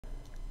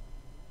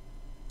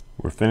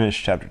We're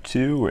finished chapter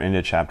 2, we're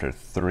into chapter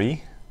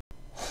 3.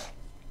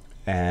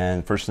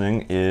 And first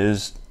thing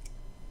is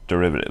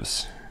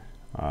derivatives.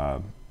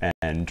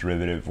 And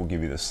derivative will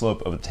give you the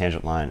slope of a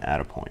tangent line at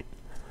a point.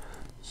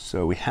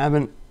 So we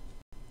haven't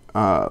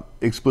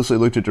explicitly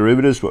looked at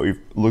derivatives, but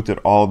we've looked at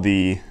all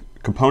the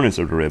components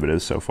of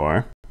derivatives so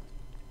far.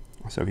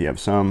 So if you have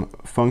some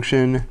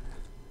function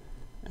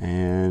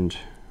and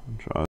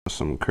draw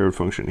some curved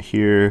function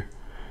here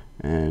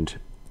and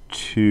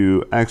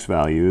two x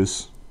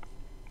values,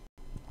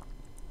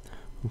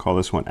 we'll call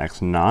this one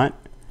x naught,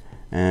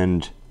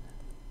 and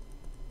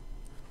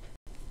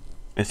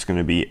it's going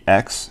to be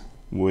x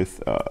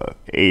with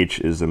h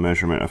is the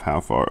measurement of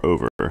how far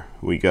over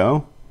we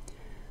go.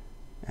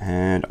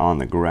 And on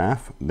the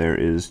graph, there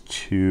is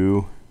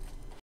two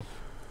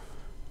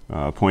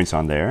points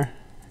on there.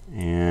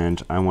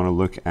 And I want to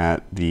look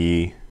at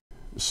the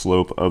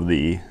slope of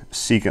the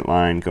secant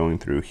line going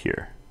through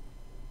here.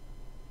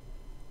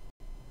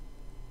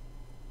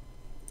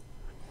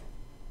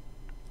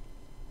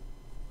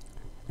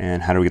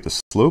 And how do we get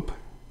the slope?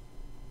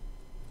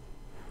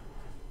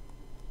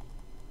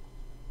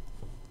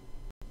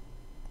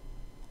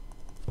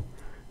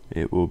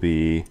 It will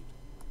be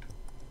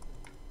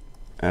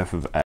f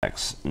of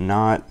x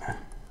naught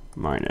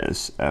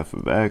minus f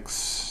of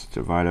x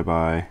divided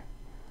by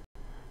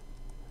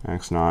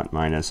x naught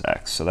minus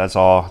x. So that's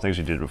all things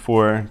we did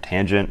before.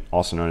 Tangent,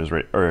 also known as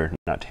rate, or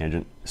not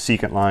tangent,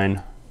 secant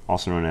line,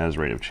 also known as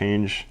rate of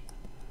change.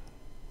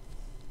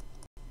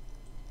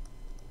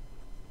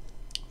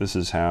 This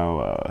is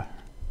how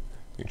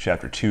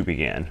chapter 2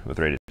 began, with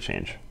rate of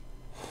change.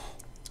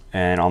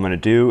 And all I'm going to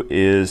do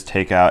is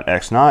take out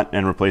x naught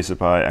and replace it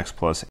by x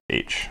plus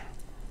h.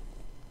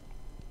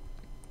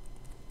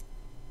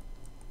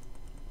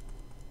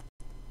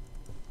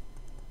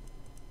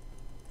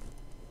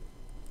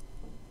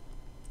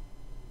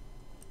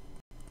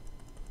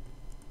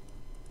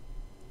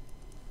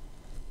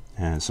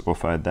 And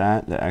simplified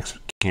that, the x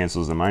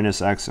cancels the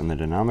minus x in the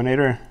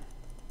denominator.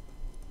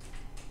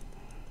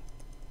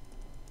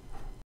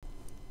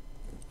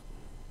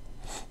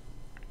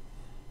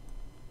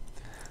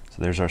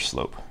 So there's our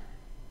slope.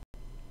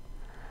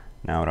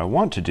 Now what I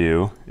want to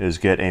do is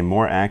get a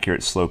more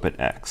accurate slope at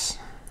x.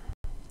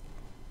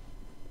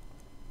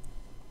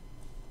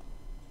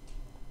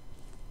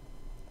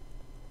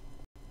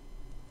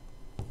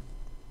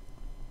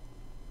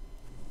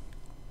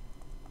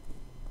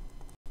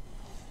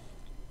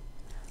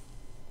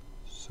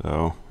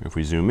 So if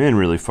we zoom in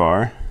really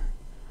far,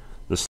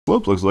 the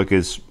slope looks like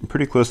it's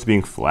pretty close to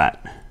being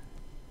flat.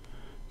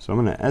 So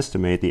I'm going to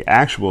estimate the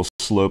actual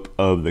slope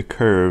of the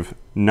curve,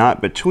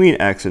 not between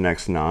x and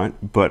x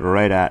naught, but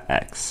right at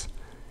x.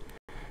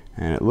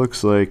 And it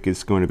looks like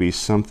it's going to be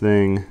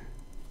something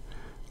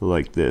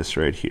like this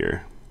right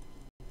here.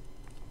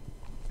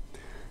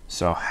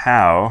 So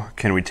how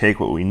can we take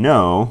what we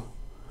know,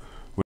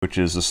 which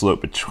is the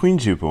slope between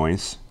 2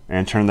 points,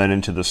 and turn that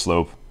into the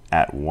slope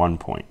at 1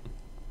 point?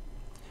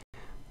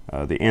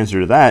 The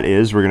answer to that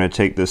is we're going to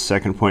take this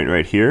second point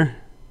right here,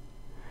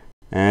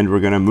 and we're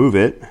going to move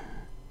it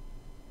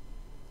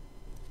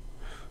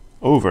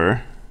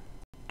over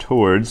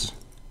towards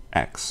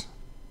x.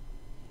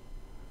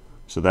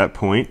 So that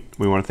point,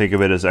 we want to think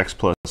of it as x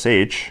plus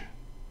h,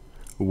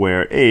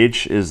 where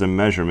h is the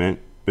measurement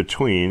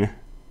between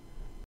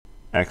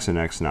x and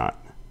x naught.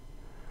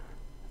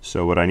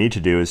 So what I need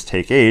to do is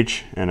take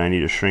h, and I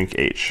need to shrink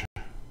h.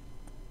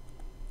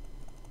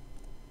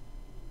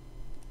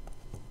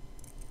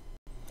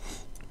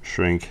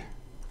 Shrink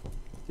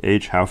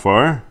h how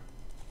far?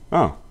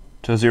 Oh,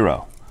 to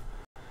 0.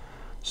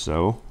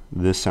 So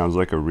this sounds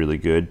like a really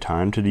good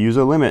time to use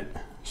a limit.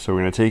 So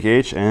we're going to take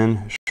h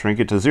and shrink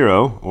it to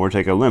 0, or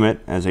take a limit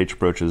as h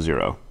approaches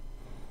 0.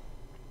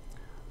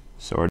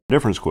 So our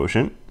difference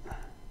quotient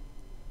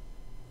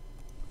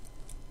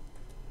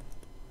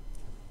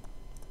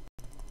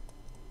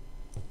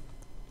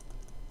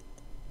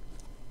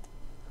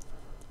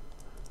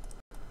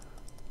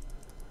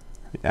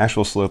the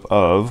actual slope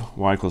of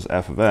y equals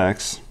f of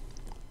x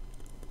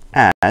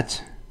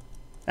at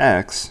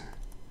x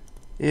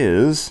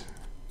is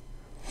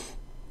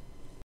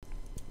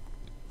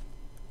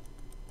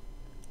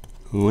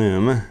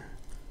lim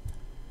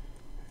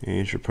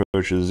h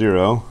approaches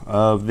 0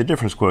 of the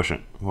difference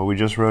quotient, what we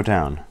just wrote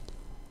down.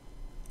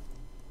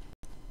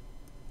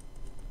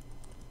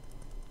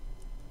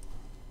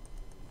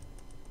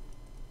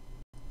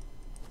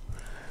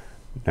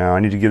 Now I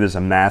need to give this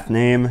a math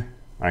name.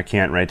 I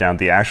can't write down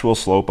the actual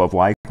slope of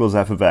y equals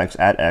f of x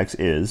at x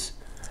is,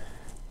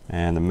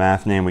 and the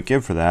math name we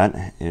give for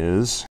that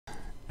is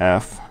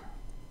f,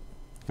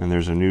 and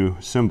there's a new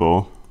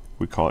symbol,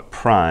 we call it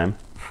prime,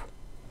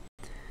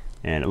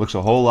 and it looks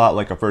a whole lot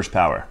like a first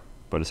power,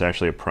 but it's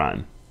actually a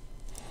prime.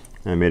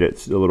 I made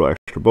it a little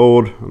extra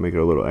bold. I'll make it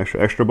a little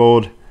extra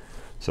bold.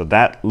 So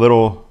that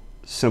little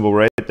symbol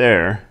right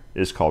there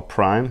is called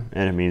prime,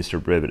 and it means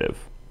derivative.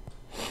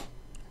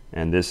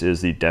 And this is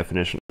the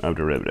definition of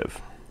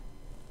derivative.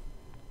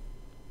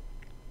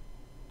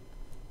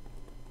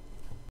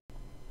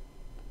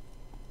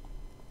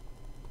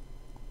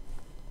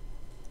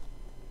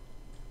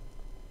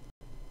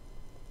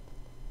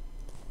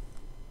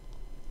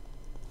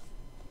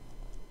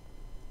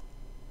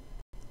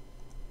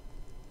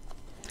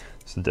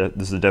 So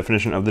this is the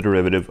definition of the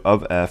derivative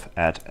of f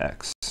at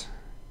x.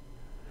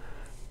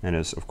 And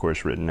is, of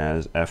course, written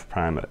as f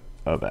prime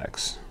of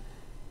x.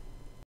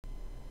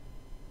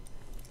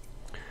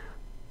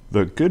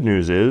 The good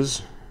news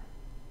is,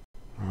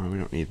 we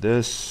don't need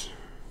this.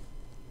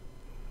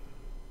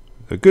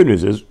 The good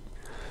news is,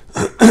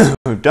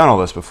 we've done all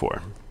this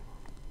before.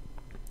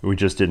 We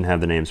just didn't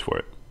have the names for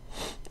it.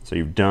 So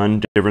you've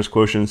done difference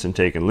quotients and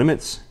taken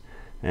limits.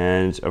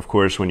 And of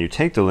course, when you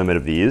take the limit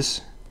of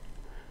these,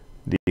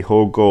 the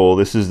whole goal,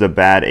 this is the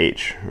bad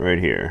h right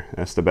here.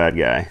 That's the bad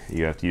guy.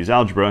 You have to use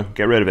algebra,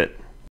 get rid of it,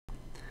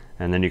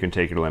 and then you can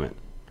take your limit.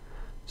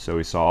 So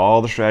we saw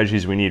all the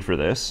strategies we need for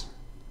this.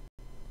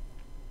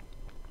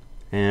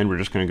 And we're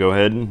just going to go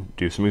ahead and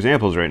do some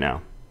examples right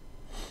now.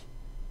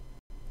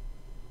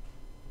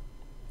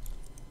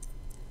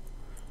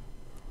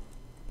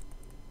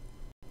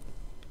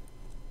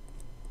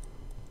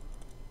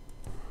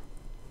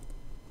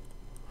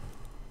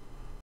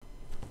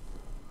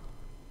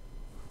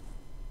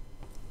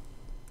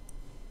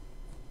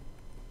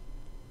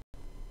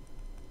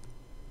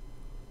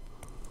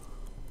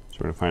 So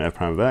we're going to find f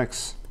prime of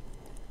x,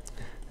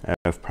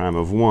 f prime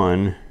of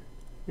 1,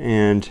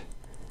 and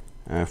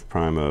f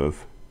prime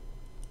of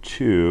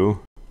 2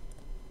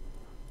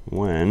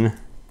 when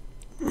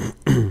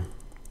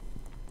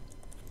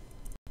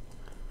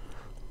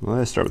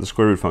let's start with the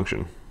square root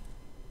function.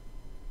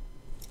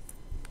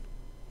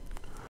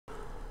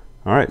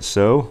 All right,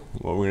 so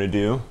what we're going to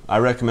do, I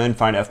recommend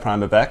find f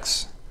prime of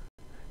x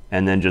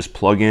and then just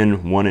plug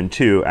in 1 and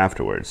 2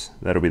 afterwards.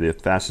 That'll be the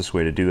fastest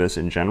way to do this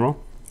in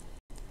general.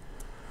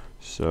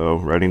 So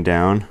writing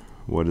down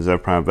what is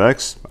f prime of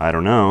x, I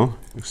don't know,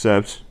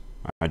 except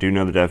I do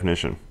know the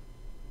definition.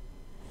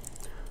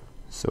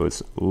 So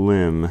it's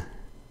lim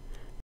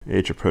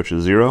h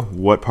approaches 0.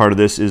 What part of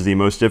this is the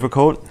most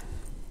difficult?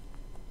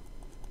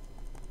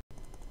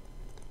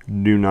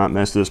 Do not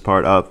mess this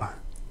part up.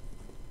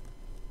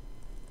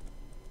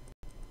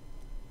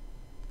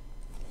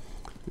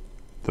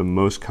 The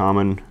most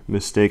common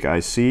mistake I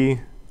see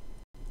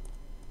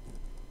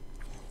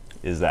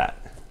is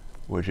that,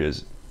 which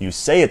is you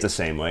say it the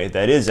same way,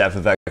 that is f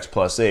of x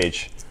plus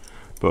h,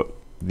 but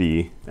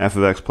the f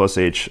of x plus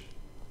h,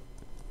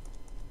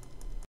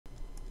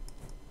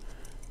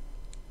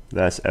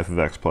 that's f of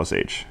x plus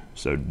h.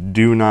 So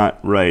do not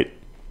write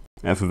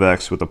f of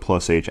x with a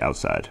plus h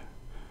outside.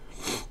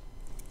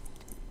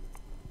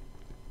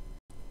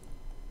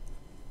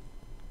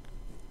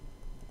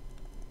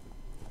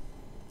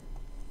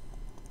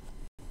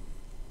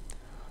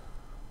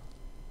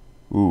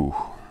 Ooh,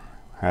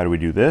 how do we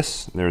do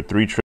this? There are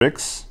 3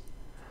 tricks.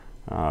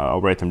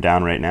 I'll write them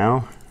down right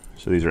now.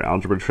 So these are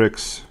algebra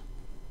tricks.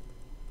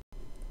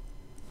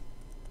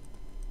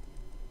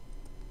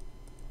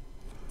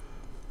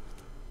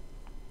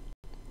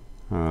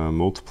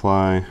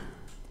 Multiply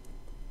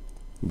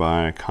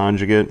by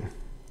conjugate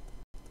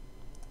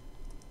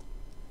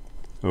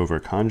over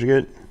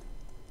conjugate.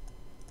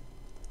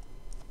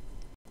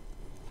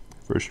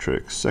 First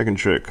trick. Second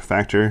trick,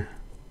 factor,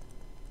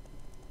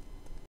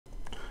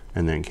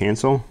 and then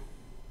cancel.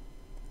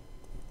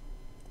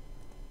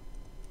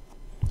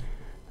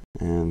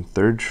 And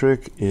third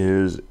trick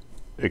is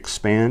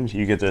expand.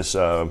 You get this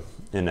in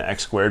an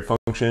x squared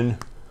function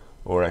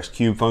or x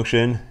cubed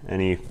function,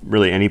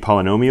 really any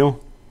polynomial.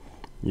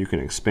 You can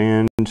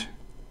expand.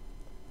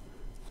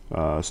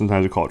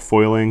 Sometimes we call it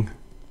foiling.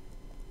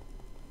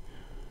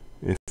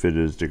 If it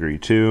is degree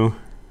 2,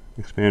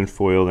 expand,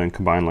 FOIL, then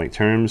combine like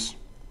terms.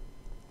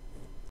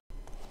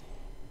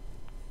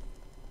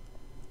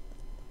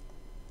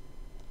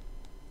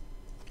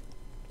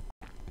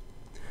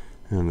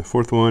 And the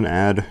fourth one,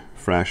 add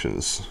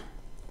fractions.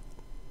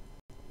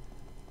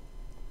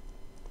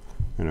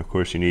 And of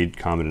course you need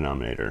common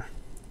denominator.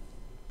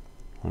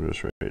 I'll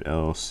just write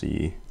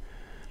LCD,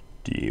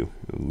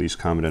 least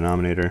common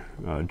denominator.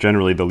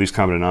 Generally the least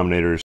common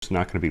denominator is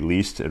not going to be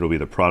least, it'll be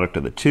the product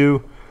of the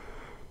two,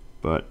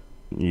 but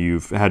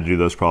you've had to do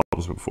those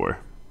problems before.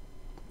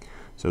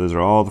 So those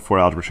are all the 4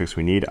 algebra tricks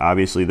we need.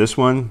 Obviously this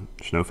one,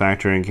 there's no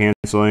factoring,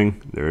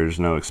 canceling, there's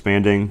no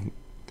expanding,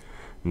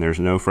 and there's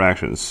no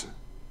fractions.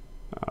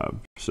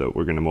 So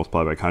we're going to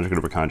multiply by conjugate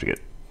over conjugate.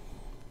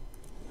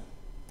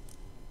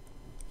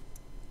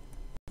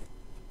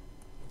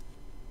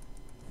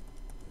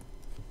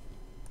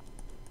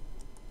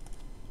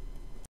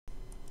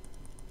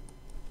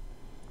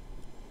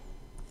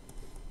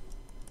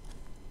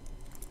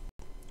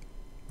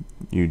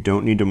 You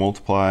don't need to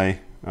multiply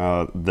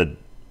the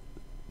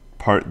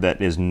part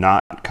that is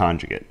not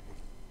conjugate,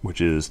 which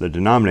is the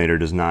denominator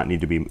does not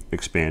need to be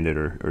expanded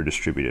or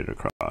distributed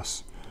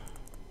across.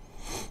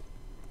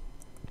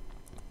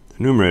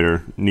 The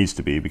numerator needs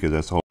to be, because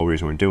that's the whole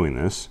reason we're doing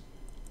this.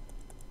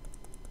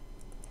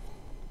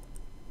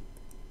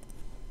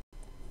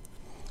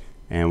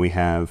 And we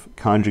have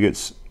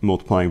conjugates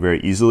multiplying very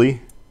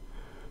easily.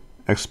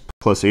 X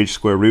plus h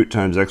square root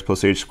times x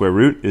plus h square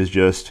root is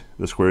just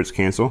the square roots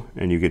cancel,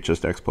 and you get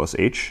just x plus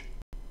h.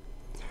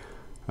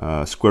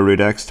 Square root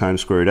x times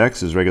square root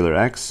x is regular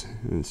x,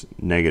 it's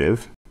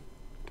negative.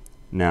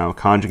 Now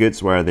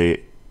conjugates, why are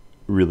they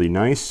really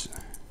nice?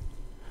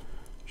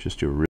 Just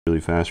do a really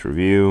fast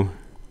review.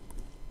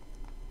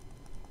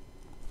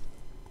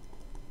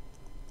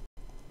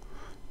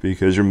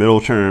 Because your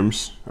middle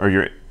terms, or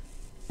your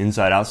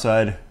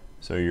inside-outside,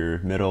 so your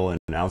middle and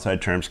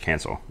outside terms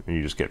cancel. And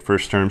you just get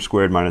first term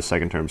squared minus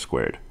second term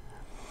squared.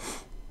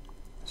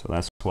 So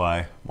that's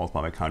why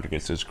multiply by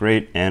conjugates is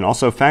great. And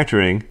also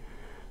factoring,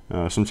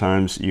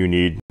 sometimes you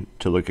need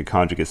to look at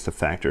conjugates to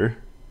factor.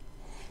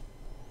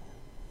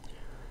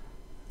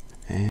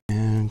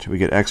 And we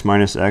get x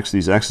minus x.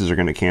 These x's are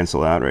going to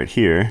cancel out right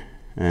here.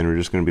 And we're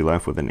just going to be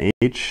left with an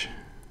h.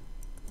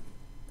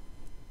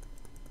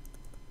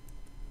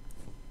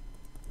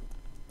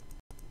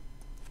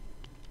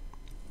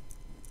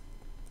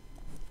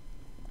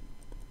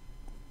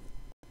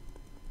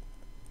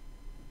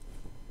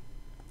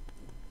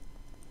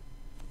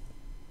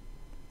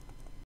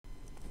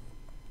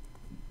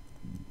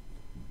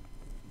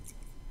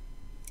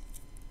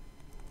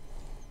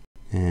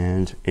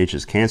 And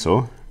h's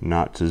cancel,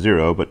 not to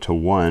 0, but to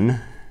 1.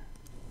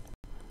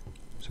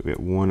 So we get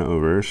 1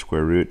 over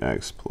square root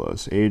x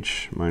plus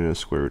h minus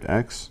square root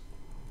x.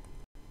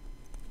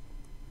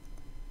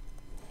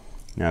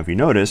 Now if you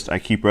noticed, I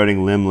keep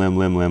writing lim, lim,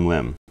 lim, lim,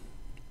 lim.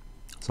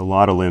 It's a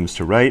lot of limbs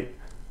to write,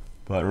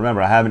 but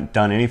remember, I haven't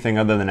done anything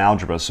other than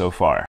algebra so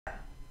far.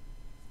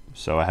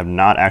 So I have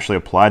not actually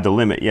applied the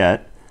limit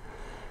yet.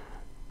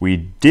 We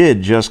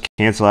did just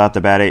cancel out the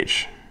bad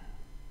h.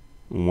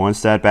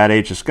 Once that bad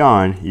h is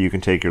gone, you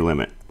can take your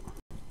limit.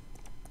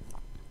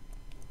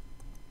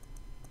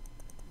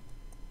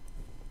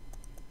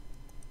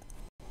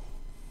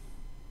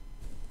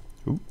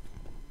 Oop.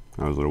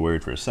 I was a little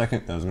worried for a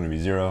second. That was going to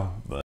be 0,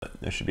 but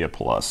there should be a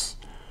plus.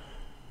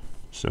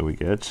 So we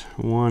get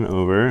 1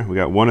 over, we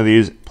got one of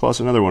these plus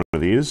another one of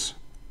these.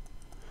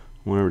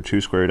 1 over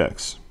 2 squared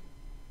x.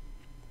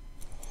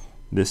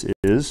 This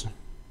is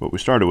what we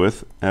started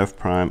with, f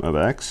prime of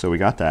x, so we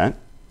got that.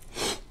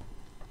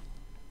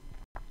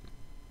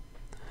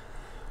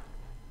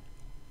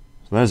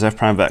 So that is f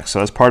prime of x, so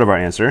that's part of our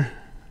answer.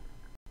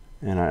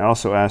 And I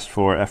also asked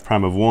for f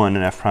prime of 1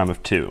 and f prime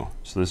of 2.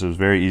 So this is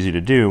very easy to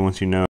do once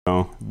you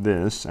know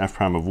this, f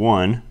prime of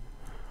 1.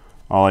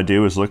 All I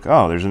do is look,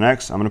 oh, there's an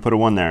x, I'm going to put a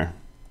 1 there.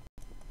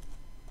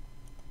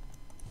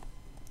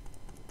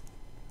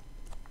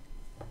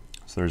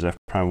 So there's f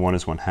prime of 1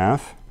 is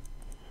 1/2.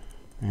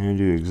 And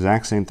do the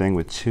exact same thing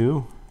with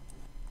 2.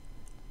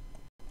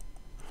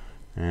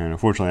 And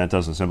unfortunately that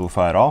doesn't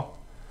simplify at all.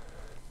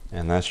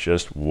 And that's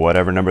just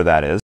whatever number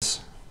that is.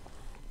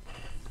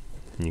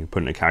 You can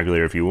put it in a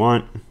calculator if you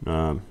want.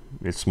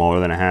 It's smaller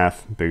than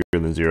 1/2, bigger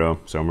than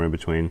 0, somewhere in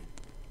between.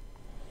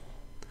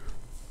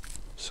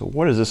 So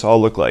what does this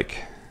all look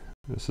like?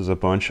 This is a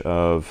bunch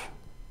of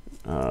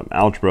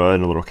algebra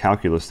and a little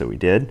calculus that we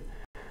did.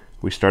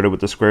 We started with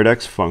the squared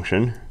x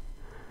function.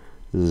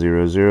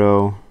 0,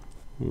 0,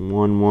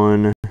 1,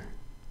 1,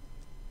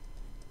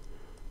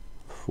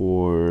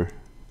 4,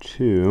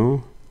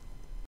 2.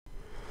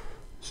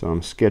 So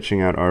I'm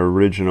sketching out our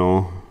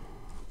original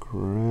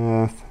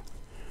graph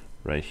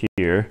right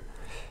here.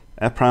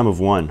 F prime of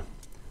 1.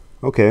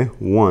 Okay,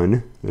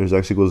 1. There's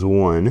x equals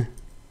 1.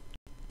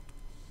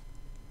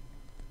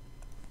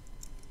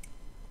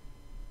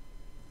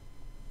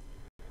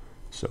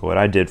 So what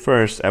I did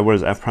first, what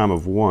is f prime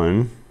of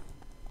 1?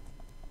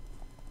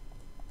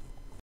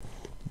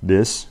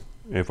 This,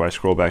 if I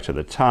scroll back to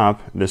the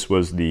top, this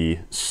was the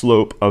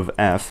slope of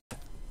f.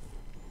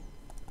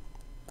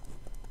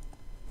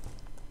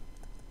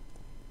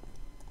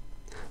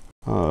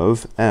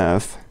 Of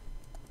f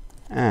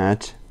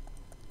at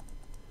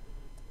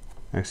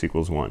x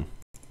equals 1.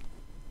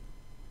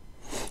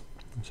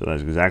 So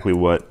that's exactly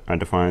what I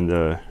defined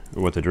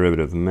what the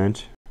derivative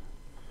meant.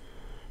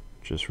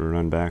 Just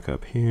run back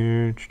up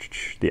here.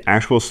 The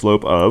actual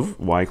slope of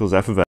y equals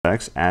f of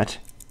x at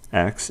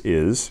x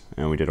is,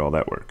 and we did all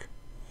that work.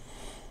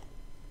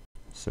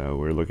 So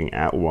we're looking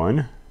at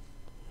 1.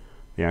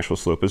 The actual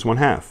slope is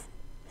 1/2.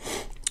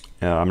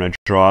 I'm going to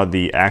draw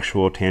the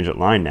actual tangent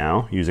line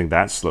now using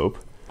that slope.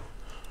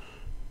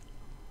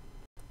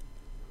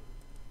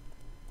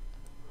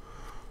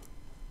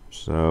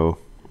 So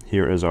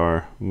here is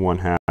our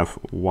 1/2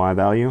 y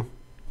value.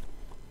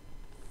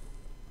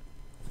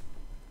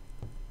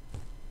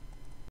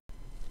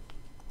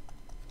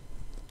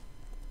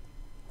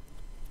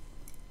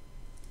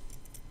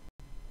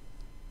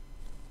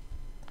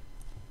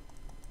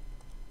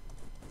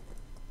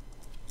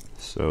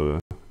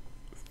 So the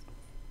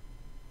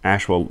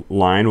actual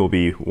line will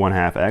be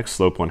 1/2 x,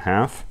 slope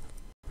 1/2,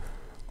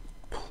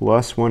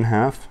 plus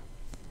 1/2.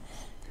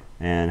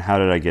 And how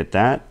did I get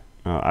that?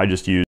 I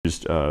just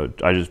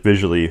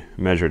visually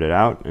measured it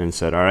out and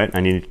said, all right,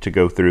 I need to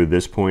go through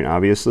this point,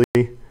 obviously,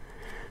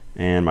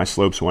 and my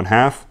slope's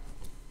 1/2.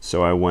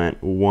 So I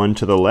went 1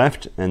 to the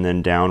left and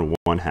then down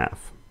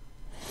 1/2.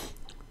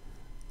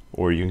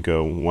 Or you can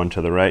go 1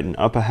 to the right and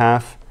up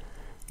 1/2.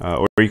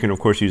 Or you can, of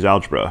course, use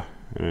algebra.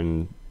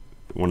 And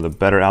one of the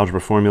better algebra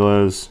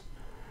formulas,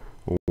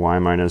 y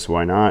minus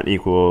y naught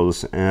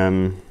equals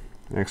m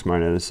x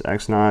minus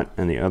x naught,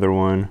 and the other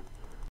one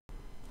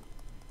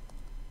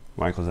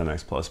y equals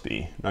mx plus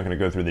b. I'm not going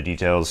to go through the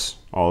details.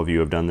 All of you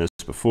have done this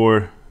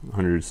before,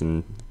 hundreds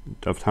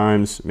of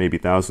times, maybe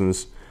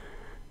thousands,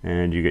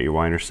 and you get your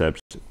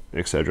y-intercept,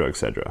 etc.,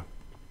 etc.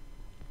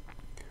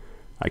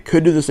 I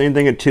could do the same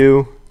thing at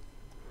 2,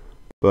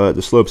 but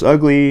the slope's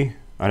ugly.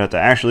 I'd have to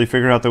actually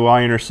figure out the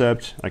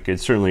y-intercept. I could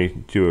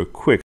certainly do a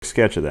quick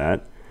sketch of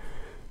that.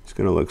 It's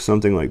going to look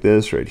something like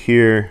this right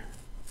here,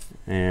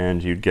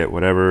 and you'd get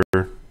whatever.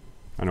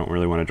 I don't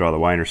really want to draw the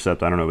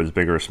y-intercept. I don't know if it's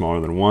bigger or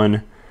smaller than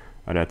 1.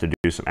 I'd have to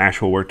do some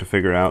actual work to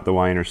figure out the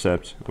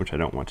y-intercept, which I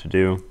don't want to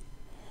do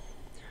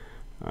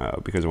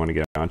because I want to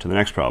get on to the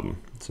next problem.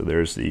 So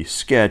there's the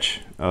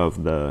sketch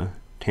of the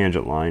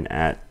tangent line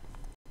at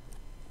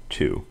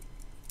 2.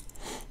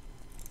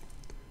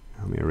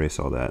 Let me erase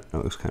all that.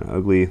 That looks kind of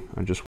ugly.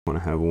 I just want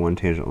to have one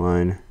tangent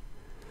line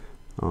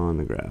on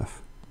the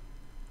graph.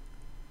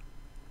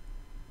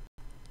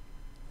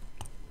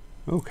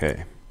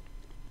 Okay.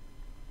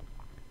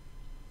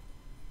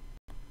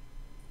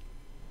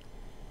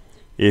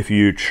 If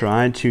you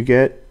try to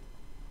get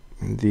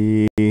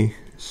the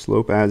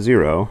slope at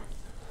 0,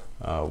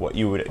 what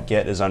you would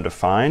get is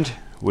undefined,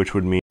 which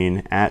would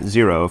mean at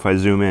 0, if I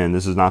zoom in,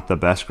 this is not the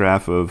best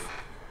graph of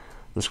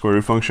the square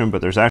root function,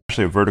 but there's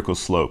actually a vertical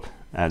slope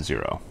at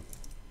 0.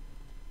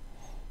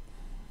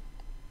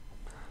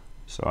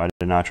 So I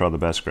did not draw the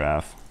best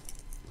graph.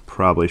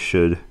 Probably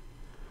should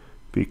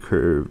be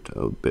curved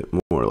a bit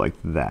more like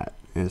that,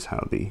 is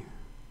how the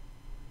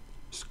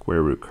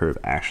square root curve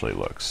actually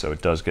looks. So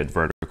it does get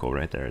vertical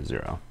right there at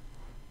 0.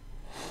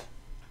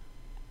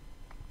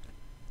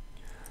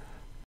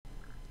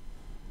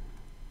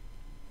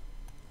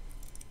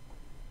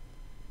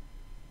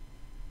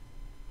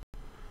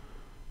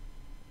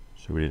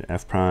 So we did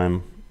f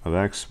prime of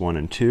x, 1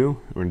 and 2.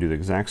 We're going to do the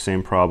exact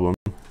same problem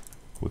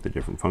with a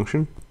different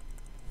function.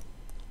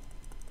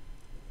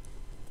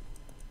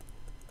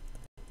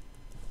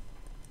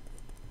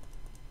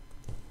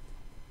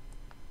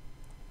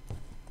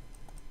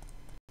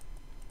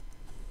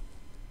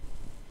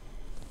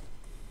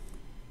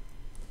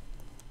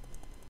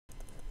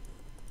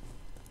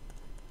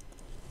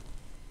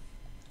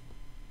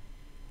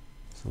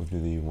 So we'll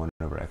do the 1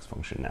 over x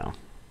function now.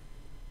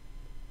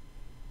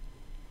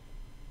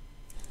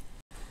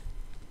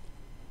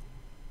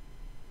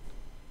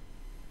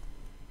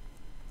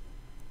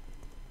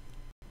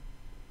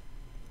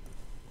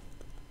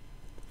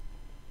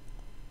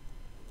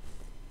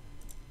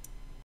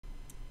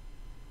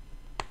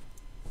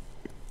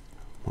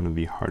 One of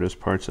the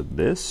hardest parts of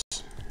this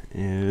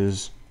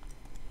is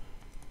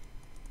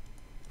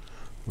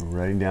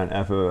writing down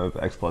f of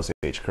x plus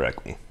h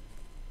correctly.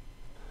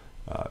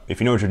 If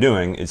you know what you're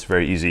doing, it's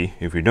very easy.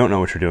 If you don't know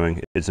what you're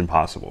doing, it's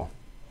impossible.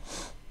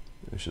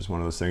 It's just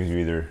one of those things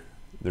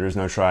there is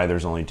no try,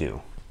 there's only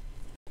do.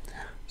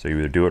 So you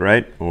either do it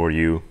right or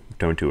you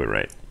don't do it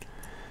right.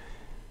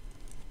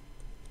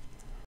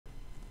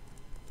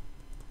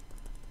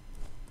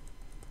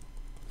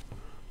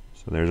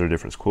 So there's our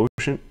difference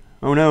quotient.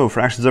 Oh no,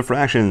 fractions of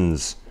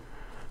fractions.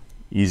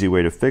 Easy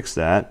way to fix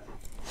that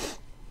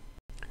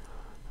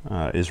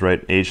is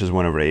write h as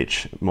 1 over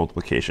h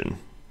multiplication.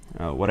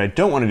 What I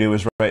don't want to do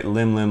is write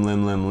lim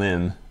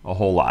a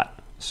whole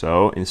lot.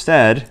 So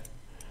instead,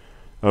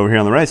 over here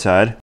on the right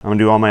side, I'm going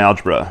to do all my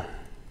algebra.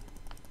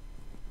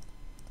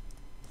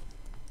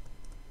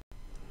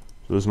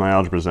 So this is my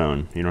algebra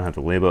zone. You don't have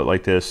to label it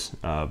like this,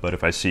 but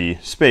if I see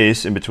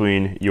space in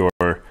between your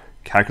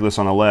calculus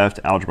on the left,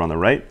 algebra on the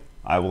right,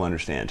 I will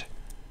understand.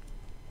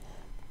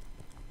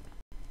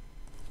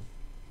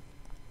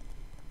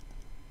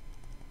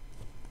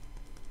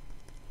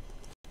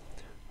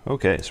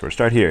 Okay, so we'll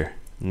start here.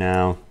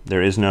 Now,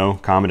 there is no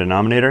common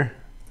denominator.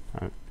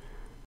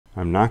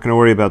 I'm not going to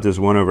worry about this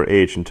 1 over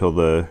h until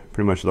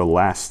pretty much the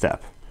last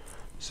step.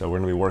 So we're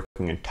going to be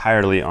working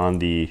entirely on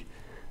the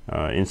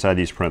inside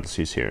these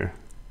parentheses here.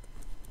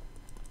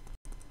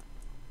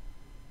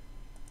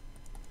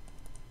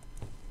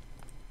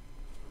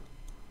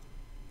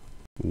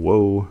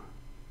 Whoa,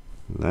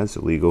 that's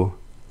illegal.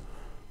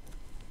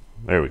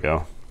 There we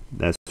go.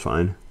 That's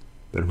fine.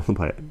 Better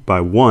multiply it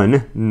by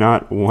 1,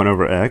 not 1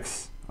 over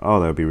x. Oh,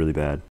 that would be really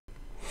bad.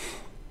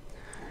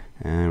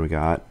 And we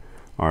got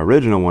our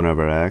original 1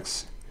 over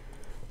x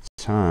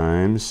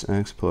times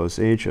x plus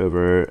h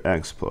over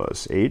x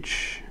plus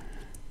h.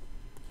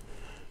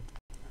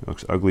 It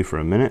looks ugly for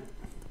a minute.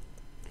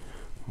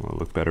 Will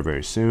look better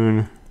very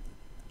soon.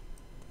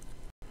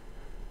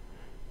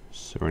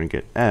 So we're going to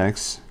get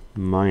x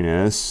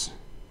minus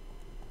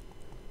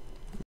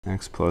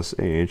x plus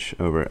h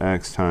over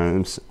x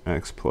times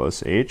x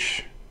plus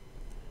h.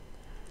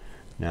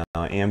 Now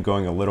I am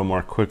going a little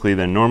more quickly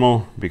than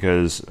normal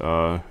because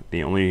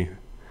the only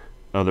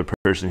other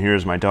person here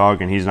is my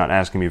dog and he's not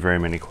asking me very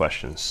many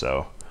questions,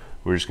 so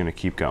we're just going to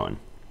keep going.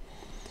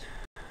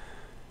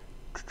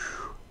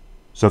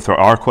 So if there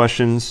are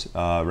questions,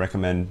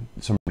 recommend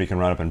somebody can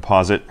run up and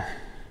pause it.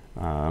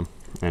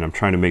 And I'm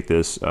trying to make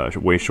this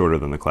way shorter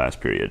than the class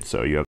period,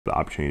 so you have the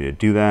opportunity to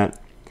do that.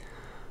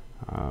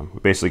 we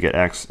basically get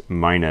x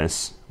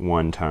minus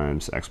 1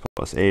 times x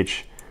plus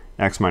h.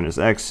 X minus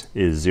x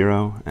is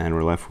 0, and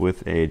we're left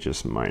with a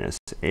just minus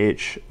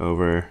h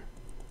over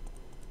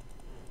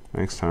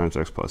x times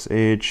x plus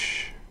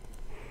h,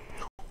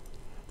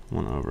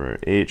 1 over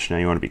h. Now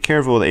you want to be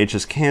careful, the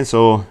h's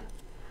cancel,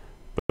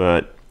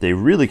 but they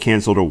really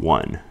cancel to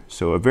 1.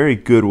 So a very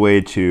good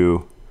way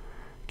to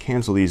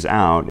cancel these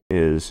out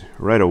is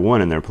write a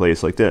 1 in their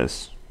place like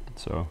this.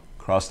 So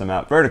cross them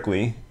out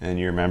vertically, and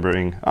you're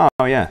remembering,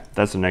 oh yeah,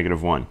 that's a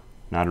negative 1,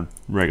 not a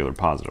regular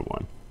positive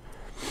 1.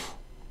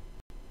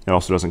 It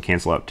also doesn't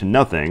cancel out to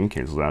nothing,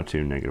 cancels out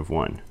to negative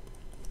 1.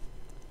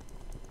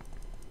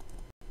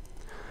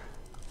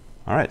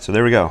 All right, so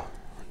there we go.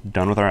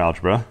 Done with our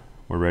algebra.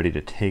 We're ready to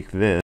take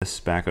this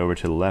back over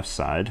to the left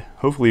side.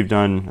 Hopefully I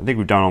think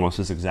we've done almost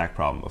this exact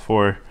problem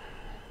before.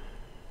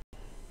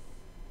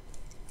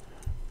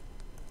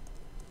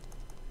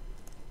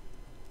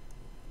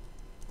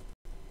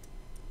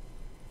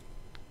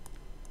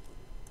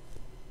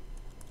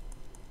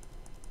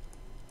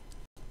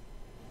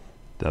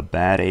 The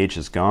bad h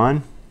is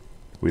gone.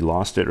 We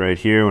lost it right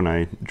here when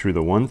I drew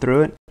the 1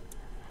 through it.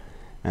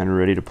 And we're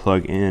ready to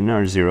plug in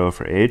our 0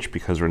 for h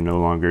because we're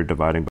no longer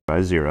dividing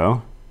by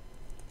 0.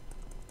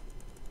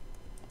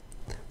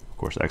 Of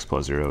course, x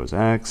plus 0 is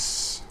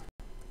x.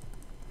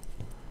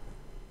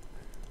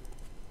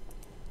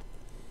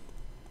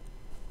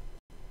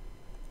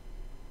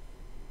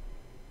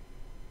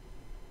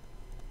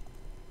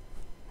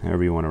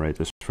 However you want to write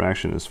this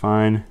fraction is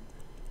fine.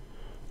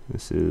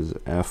 This is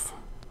f,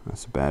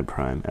 that's a bad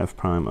prime, f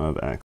prime of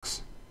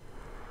x.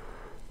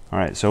 All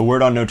right, so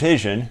word on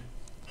notation.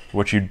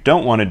 What you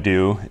don't want to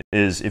do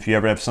is if you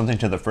ever have something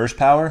to the first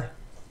power,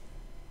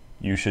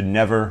 you should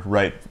never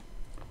write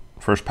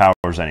first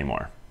powers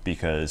anymore,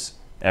 because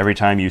every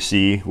time you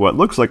see what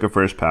looks like a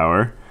first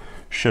power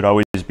should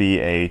always be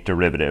a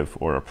derivative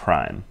or a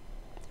prime.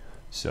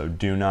 So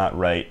do not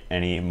write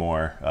any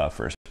more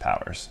first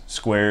powers.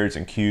 Squares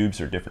and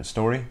cubes are a different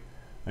story.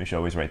 You should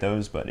always write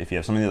those, but if you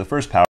have something to the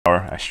first power,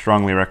 I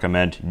strongly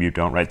recommend you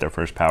don't write their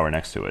first power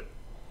next to it,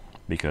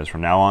 because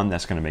from now on,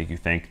 that's going to make you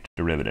think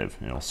derivative.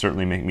 It'll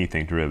certainly make me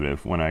think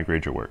derivative when I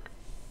grade your work.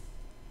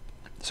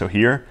 So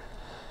here,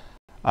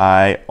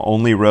 I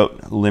only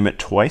wrote limit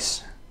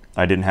twice.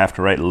 I didn't have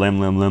to write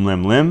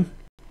lim,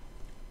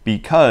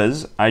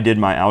 because I did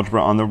my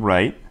algebra on the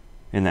right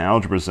in the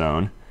algebra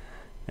zone,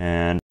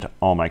 and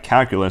all my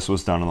calculus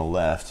was done on the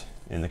left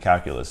in the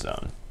calculus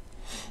zone.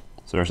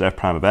 So there's f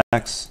prime of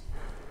x,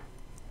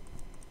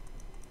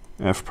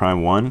 f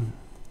prime 1,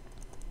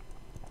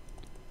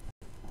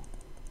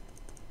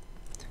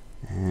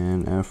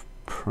 and f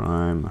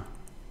prime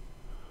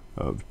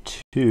of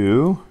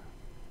 2.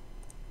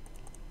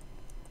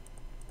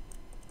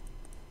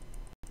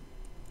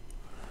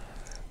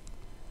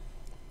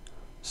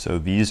 So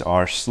these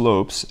are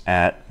slopes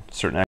at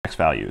certain x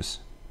values.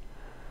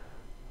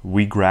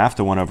 We graphed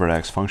the 1 over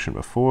x function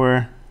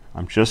before.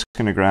 I'm just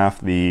going to graph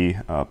the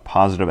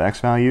positive x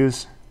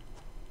values.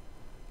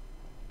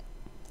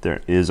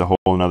 There is a whole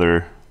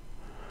another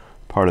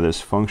part of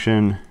this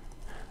function.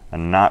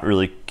 I'm not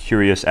really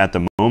curious at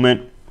the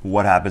moment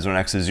what happens when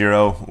x is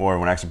 0 or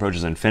when x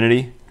approaches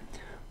infinity.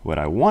 What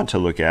I want to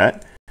look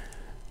at,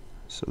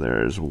 so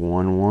there's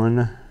 1,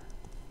 1.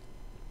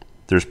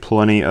 There's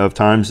plenty of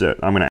times that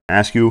I'm going to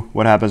ask you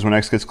what happens when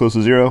x gets close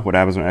to 0, what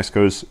happens when x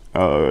goes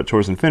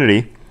towards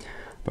infinity.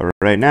 But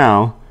right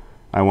now,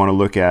 I want to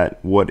look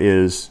at what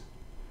is,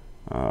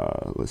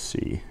 let's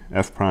see,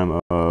 f prime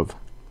of,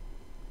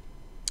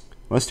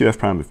 let's do f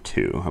prime of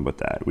 2. How about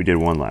that? We did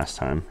 1 last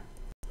time.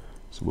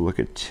 So we'll look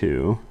at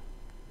 2.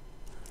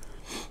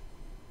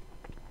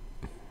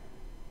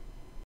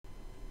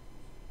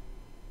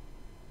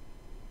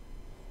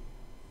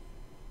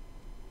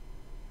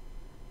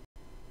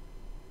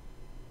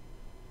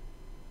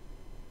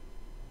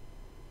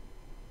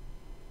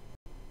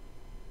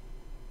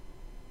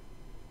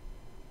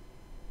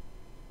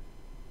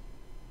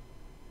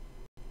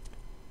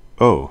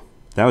 Oh,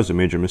 that was a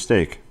major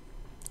mistake.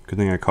 Good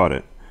thing I caught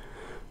it.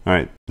 All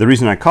right, the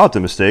reason I caught the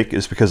mistake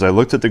is because I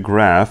looked at the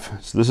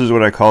graph. So this is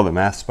what I call the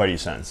math spidey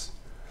sense.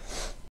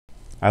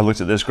 I looked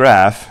at this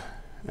graph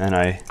and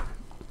I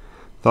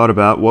thought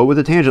about what would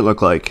the tangent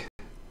look like.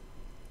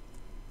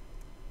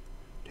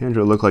 Tangent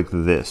would look like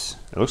this.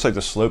 It looks like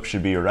the slope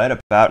should be right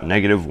about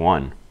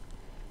 -1.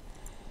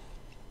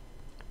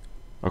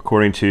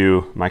 According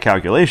to my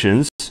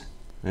calculations,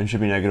 it should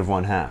be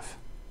 -1/2.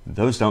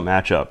 Those don't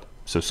match up,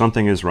 so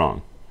something is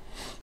wrong.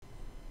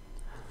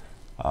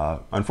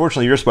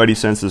 Unfortunately, your spidey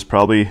sense is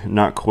probably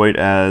not quite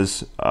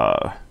as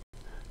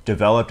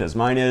developed as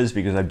mine is,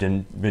 because I've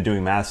been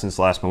doing math since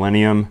last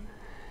millennium,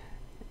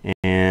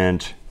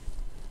 and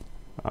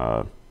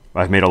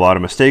I've made a lot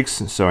of mistakes,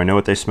 so I know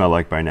what they smell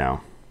like by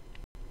now.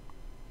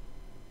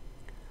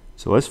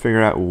 So let's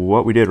figure out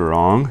what we did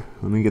wrong.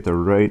 Let me get the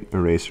right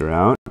eraser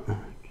out.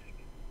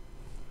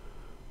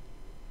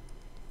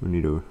 We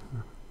need to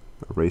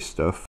erase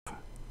stuff.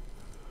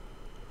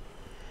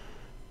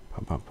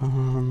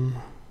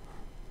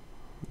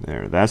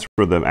 There, that's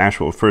where the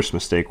actual first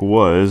mistake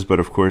was, but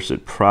of course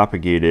it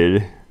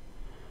propagated.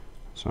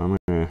 So I'm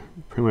going to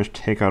pretty much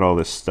take out all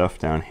this stuff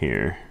down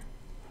here.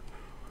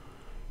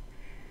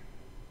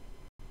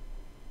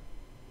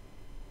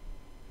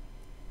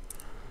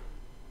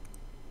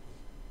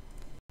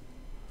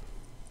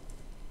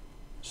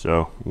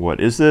 So what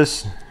is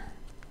this?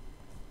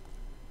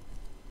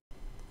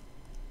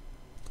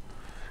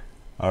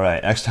 All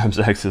right, x times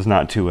x is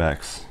not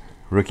 2x.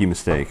 Rookie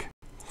mistake.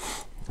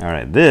 All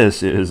right,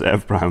 this is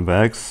f prime of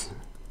x.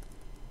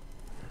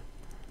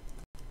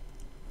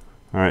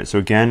 All right, so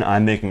again,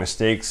 I'm making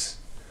mistakes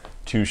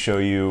to show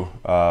you,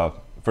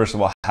 first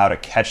of all, how to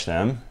catch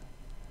them.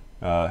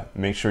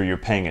 Make sure you're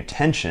paying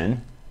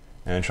attention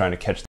and trying to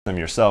catch them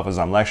yourself as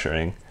I'm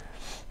lecturing.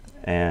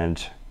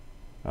 And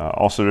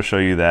also to show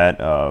you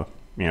that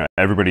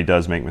everybody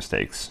does make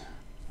mistakes,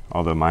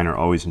 although mine are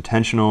always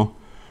intentional.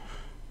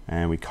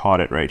 And we caught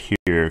it right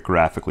here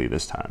graphically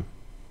this time.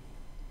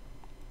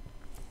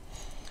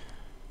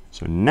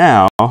 So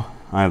now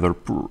I have the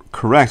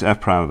correct f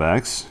prime of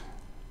x.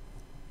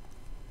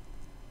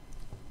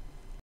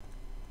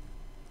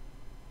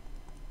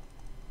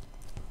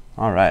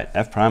 All right,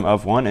 f prime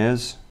of 1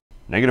 is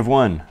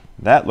 -1.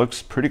 That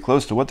looks pretty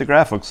close to what the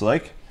graph looks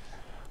like,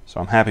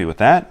 so I'm happy with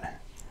that.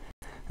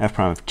 F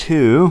prime of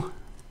 2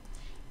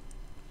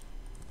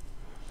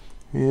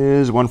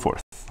 is 1/4.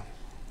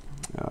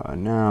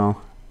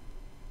 Now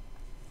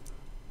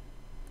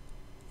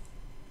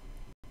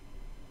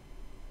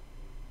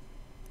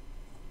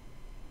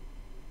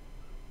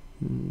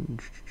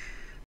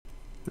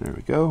there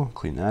we go,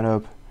 clean that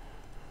up.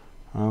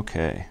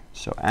 Okay,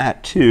 so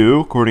at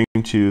 2, according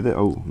to the,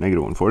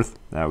 -1/4,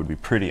 that would be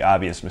pretty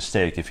obvious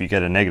mistake if you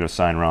get a negative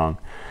sign wrong.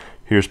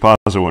 Here's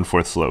positive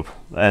 1/4 slope.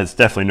 That's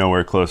definitely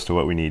nowhere close to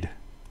what we need.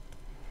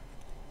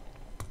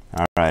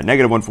 All right,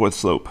 -1/4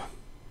 slope.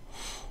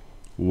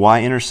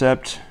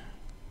 Y-intercept.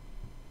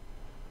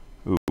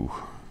 Ooh.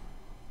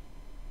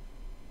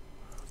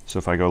 So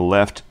if I go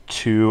left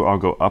 2, I'll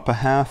go up a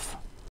half.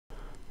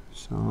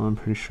 So I'm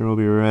pretty sure we'll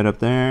be right up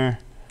there.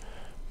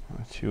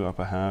 2 up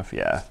a half,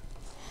 yeah.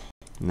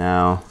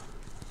 Now,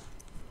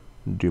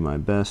 do my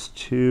best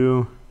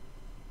to,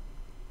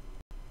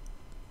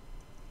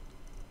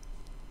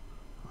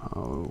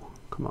 oh,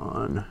 come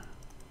on.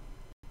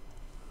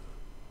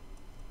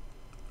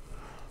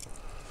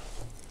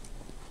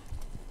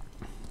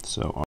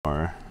 So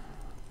our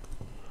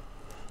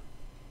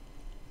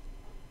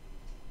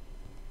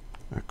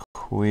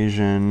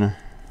equation,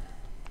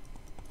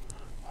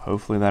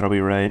 hopefully that'll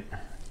be right.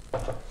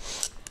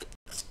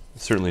 It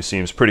certainly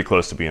seems pretty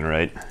close to being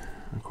right,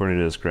 according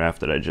to this graph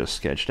that I just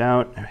sketched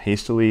out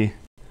hastily.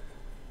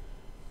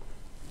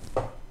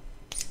 All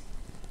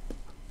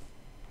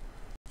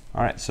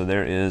right, so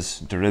there is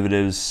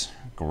derivatives,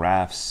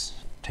 graphs,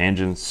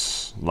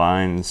 tangents,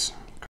 lines,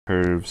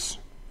 curves.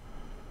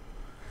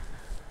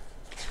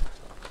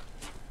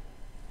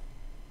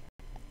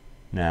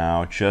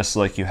 Now, just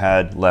like you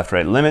had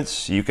left-right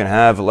limits, you can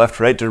have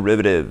left-right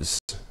derivatives.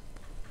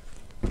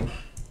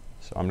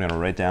 So I'm going to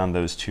write down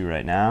those two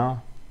right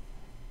now.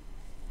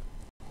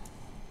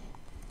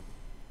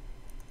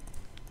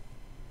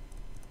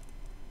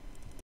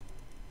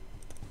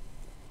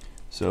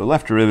 So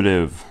left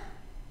derivative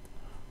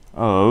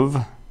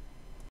of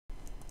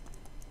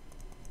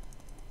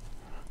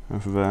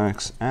f of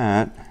x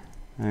at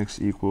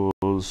x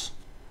equals,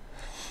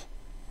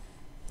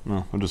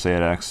 well, we'll just say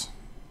at x.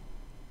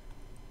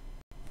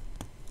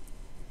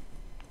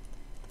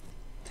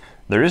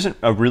 There isn't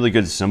a really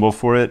good symbol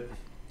for it,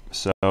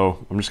 so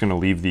I'm just going to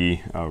leave the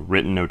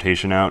written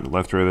notation out.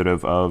 Left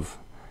derivative of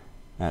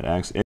at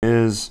x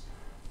is,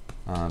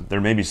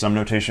 there may be some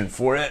notation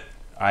for it.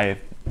 I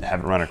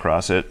haven't run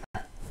across it.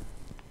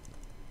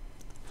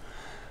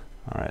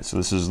 All right, so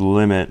this is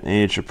limit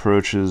h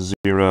approaches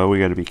 0. We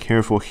got to be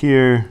careful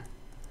here.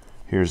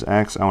 Here's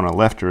x. I want a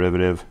left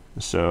derivative,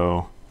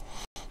 so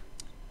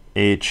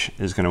h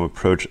is going to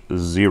approach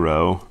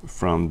 0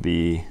 from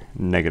the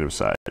negative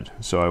side.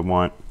 So I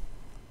want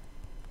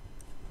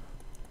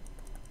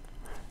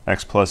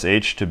x plus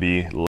h to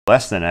be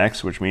less than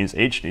x, which means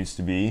h needs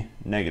to be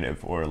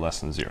negative or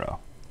less than 0.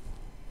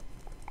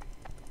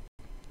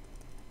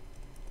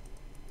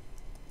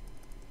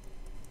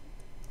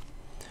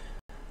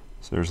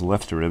 So there's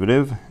left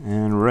derivative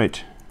and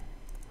right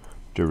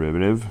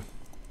derivative.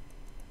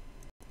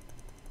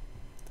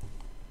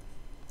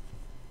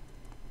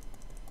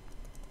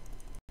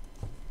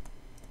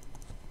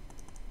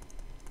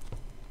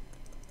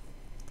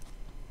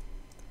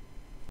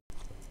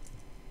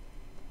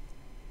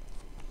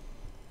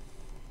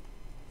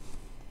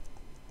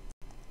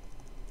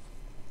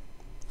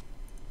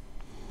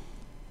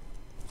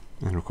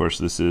 And of course,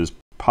 this is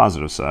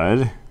positive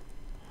side.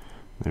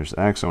 There's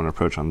x. I want to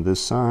approach on this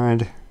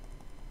side.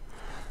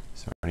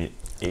 So I need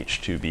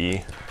h to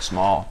be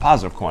small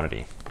positive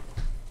quantity.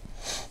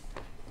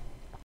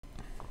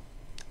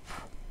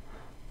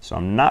 So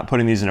I'm not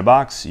putting these in a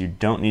box. You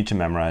don't need to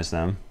memorize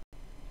them.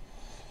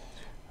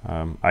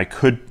 I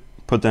could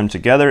put them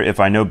together if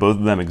I know both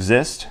of them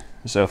exist.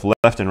 So if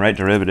left and right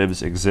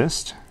derivatives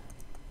exist,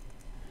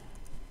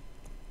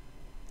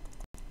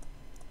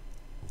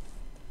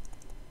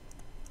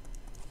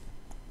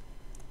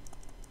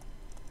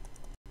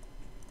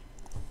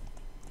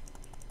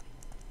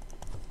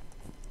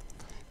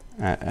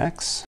 at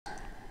x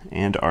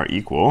and are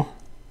equal,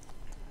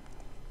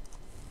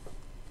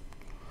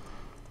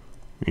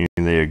 meaning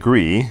they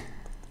agree,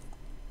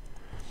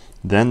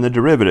 then the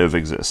derivative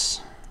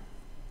exists.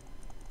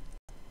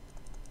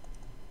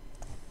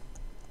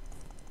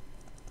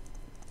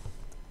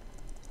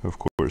 Of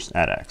course,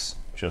 at x.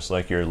 Just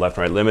like your left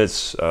and right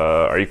limits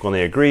are equal and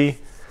they agree,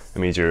 that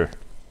means your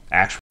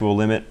actual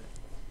limit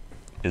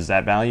is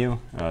that value.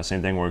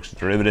 Same thing works with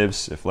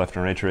derivatives. If left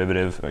and right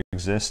derivative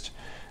exist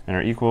and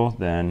are equal,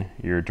 then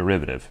your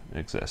derivative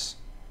exists.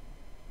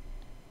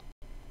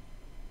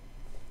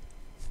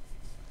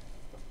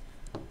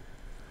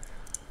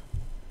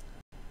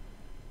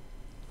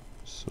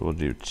 So we'll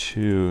do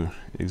 2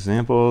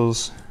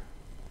 examples.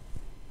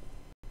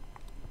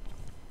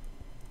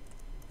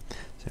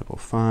 Example,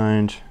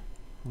 find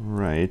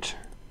right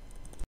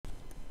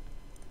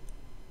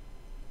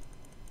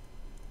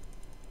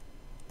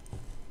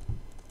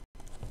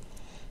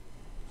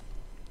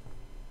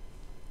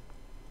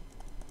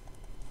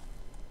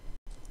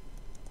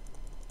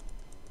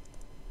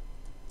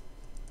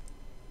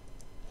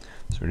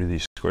so we do the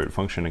square root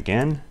function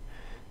again,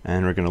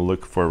 and we're going to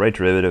look for a right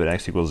derivative at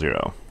x equals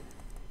 0.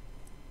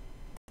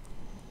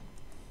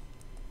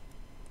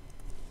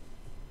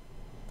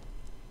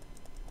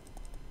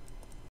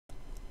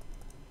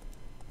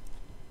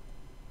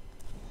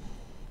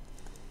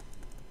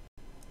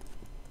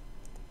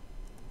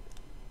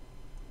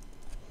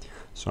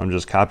 So I'm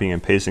just copying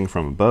and pasting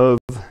from above.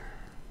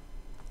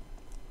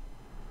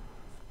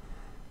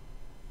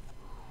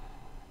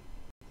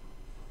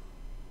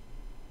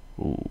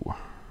 Ooh.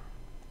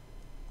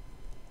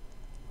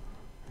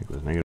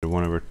 Equals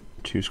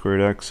 -1/2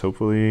 squared x,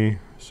 hopefully,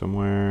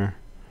 somewhere.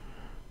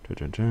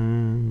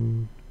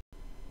 Dun-dun-dun.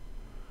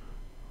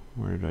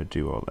 Where did I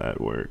do all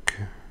that work?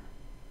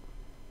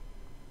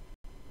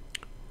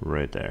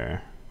 Right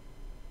there.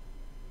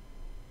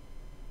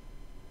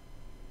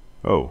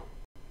 Oh.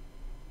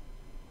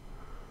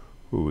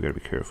 Ooh, we gotta be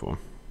careful.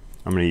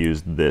 I'm gonna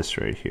use this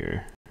right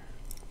here.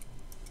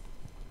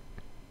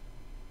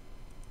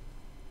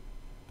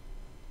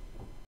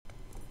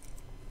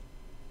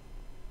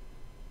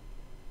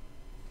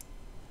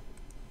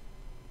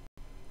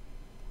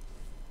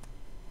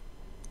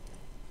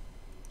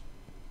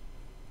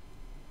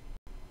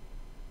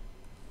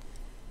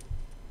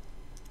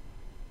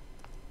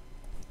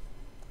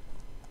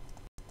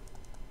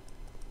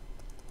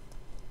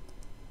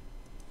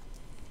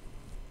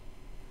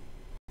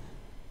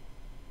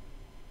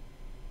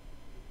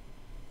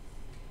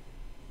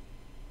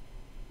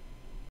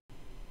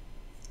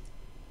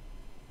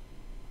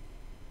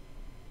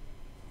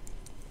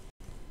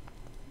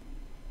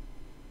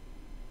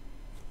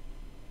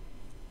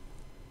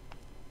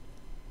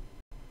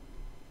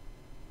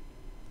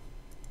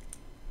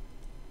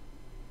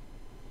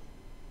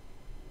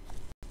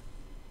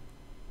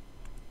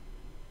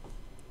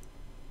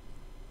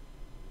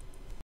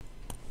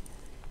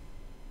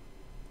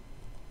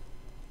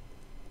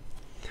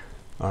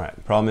 All right,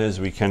 the problem is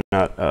we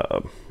cannot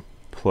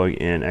plug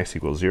in x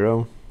equals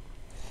 0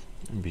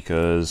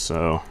 because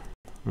r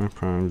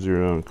prime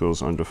 0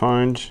 equals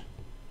undefined.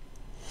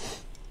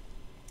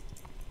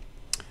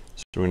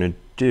 So we're going to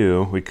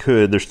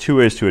do, there's 2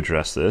 ways to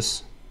address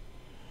this.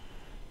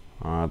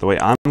 The way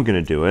I'm going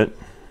to do it,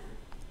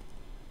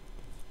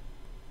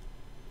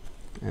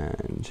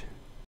 and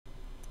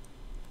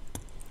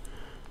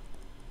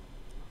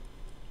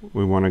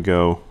we want to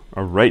go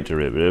a right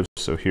derivative.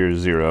 So here's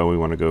 0. We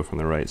want to go from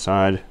the right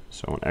side.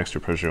 So I want extra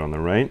pressure on the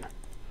right.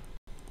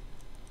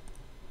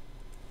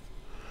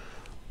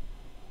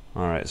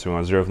 All right, so we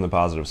want 0 from the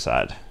positive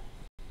side.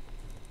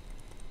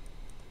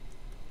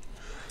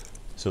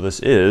 So this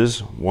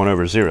is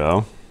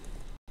 1/0.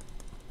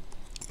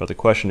 But the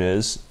question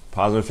is,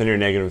 positive infinity or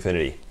negative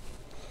infinity?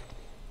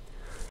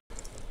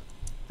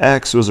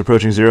 X was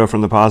approaching 0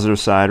 from the positive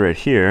side right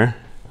here,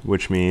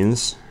 which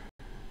means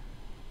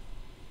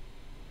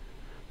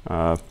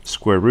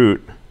square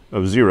root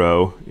of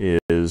 0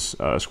 is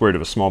square root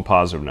of a small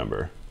positive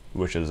number,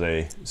 which is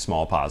a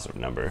small positive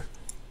number.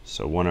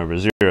 So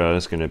 1/0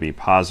 is going to be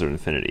positive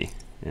infinity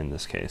in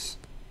this case.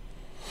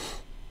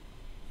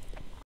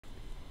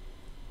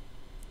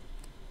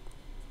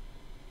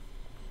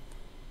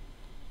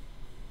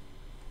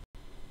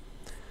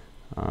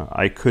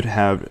 I could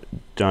have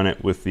done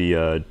it with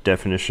the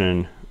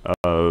definition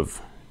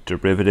of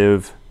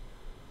derivative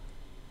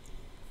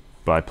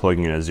by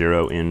plugging in a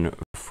 0 in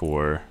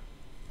for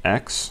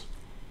x.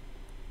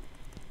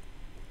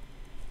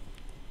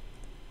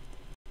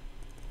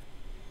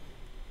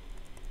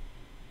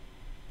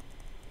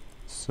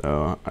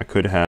 So I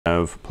could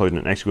have plugged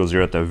in x equals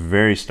 0 at the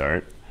very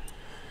start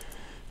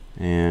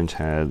and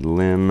had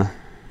lim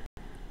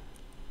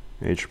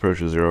h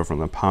approaches 0 from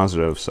the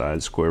positive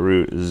side, square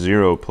root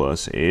 0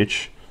 plus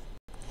h.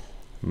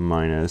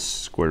 minus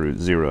square root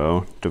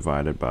 0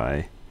 divided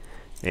by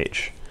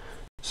h.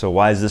 So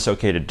why is this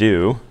okay to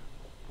do?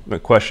 The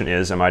question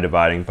is, am I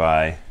dividing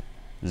by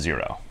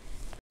 0?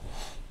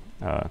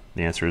 The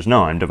answer is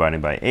no, I'm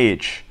dividing by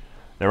h.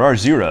 There are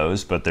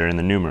zeros, but they're in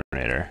the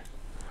numerator.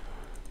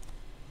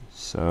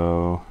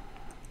 So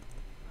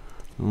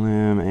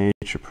lim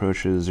h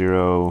approaches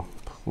 0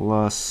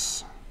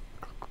 plus,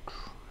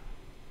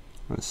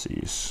 let's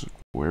see,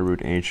 square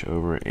root h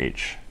over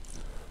h.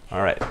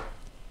 All right.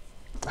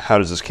 How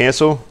does this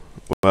cancel?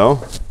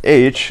 Well,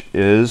 h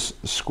is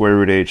square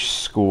root h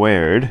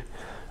squared.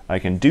 I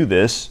can do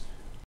this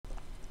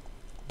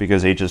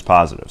because h is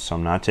positive, so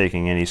I'm not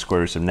taking any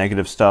square roots of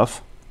negative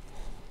stuff.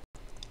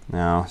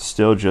 Now,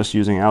 still just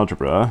using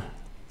algebra.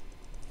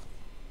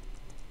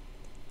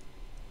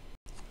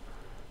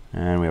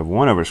 And we have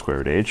 1 over square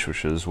root h,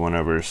 which is 1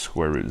 over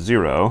square root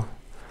 0.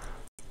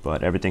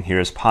 But everything here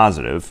is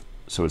positive,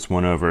 so it's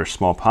 1 over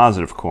small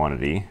positive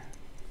quantity,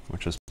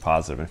 which is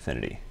positive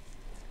infinity.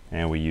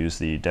 And we use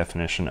the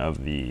definition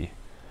of the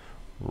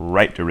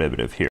right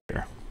derivative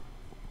here.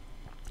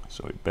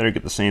 So we better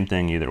get the same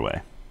thing either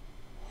way.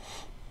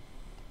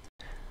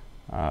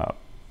 All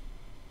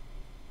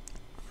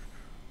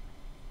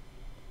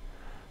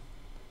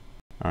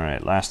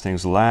right, last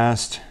things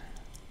last.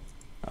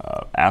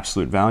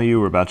 Absolute value.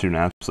 We're about to do an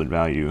absolute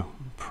value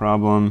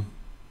problem.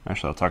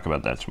 Actually, I'll talk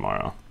about that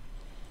tomorrow.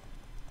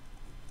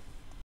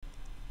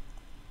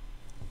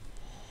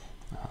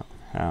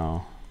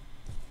 How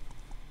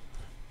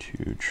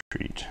to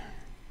treat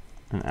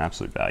an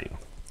absolute value.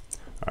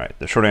 All right,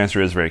 the short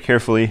answer is very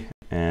carefully,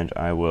 and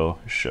I will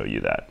show you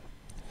that.